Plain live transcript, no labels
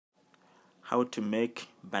how to make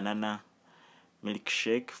banana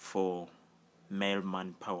milkshake for male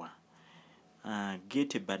manpower.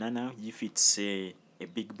 Get a banana. If it's a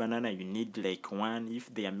big banana, you need like 1.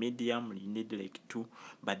 If they are medium, you need like 2.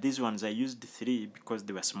 But these ones I used 3 because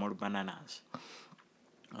they were small bananas.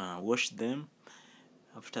 Wash them.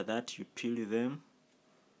 After that, you peel them,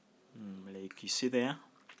 like you see there.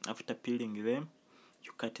 After peeling them,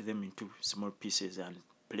 you cut them into small pieces and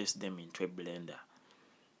place them into a blender.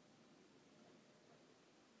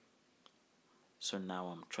 So now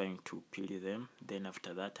I'm trying to peel them. Then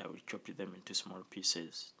after that, I will chop them into small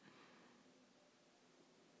pieces.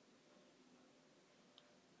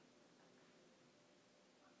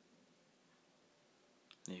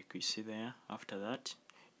 Like you see there. After that,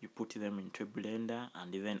 you put them into a blender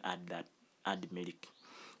and then add milk.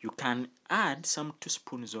 You can add some 2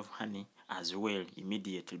 spoons of honey as well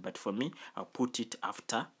immediately, but for me, I'll put it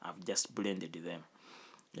after I've just blended them.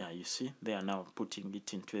 Yeah, you see, they are now putting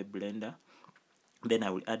it into a blender. Then I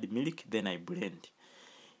will add milk, then I blend.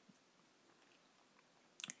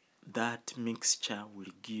 That mixture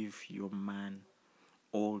will give your man,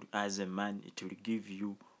 or as a man, it will give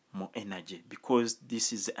you more energy, because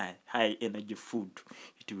this is a high energy food.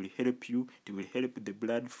 It will help you, it will help the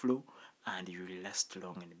blood flow, and you will last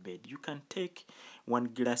long in bed. You can take 1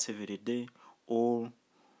 glass every day, or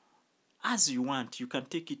as you want. You can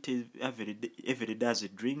take it every day as a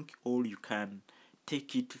drink, or you can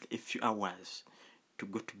take it a few hours to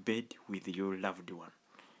go to bed with your loved one.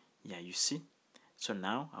 Yeah, you see. So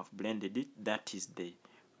now I've blended it. That is the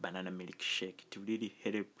banana milkshake. It will really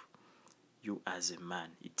help you as a man.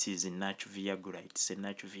 It is a natural Viagra. It's a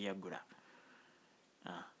natural Viagra.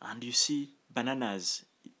 And you see, a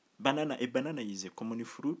banana is a common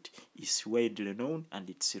fruit. It's widely known and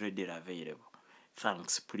it's readily available.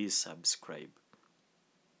 Thanks. Please subscribe.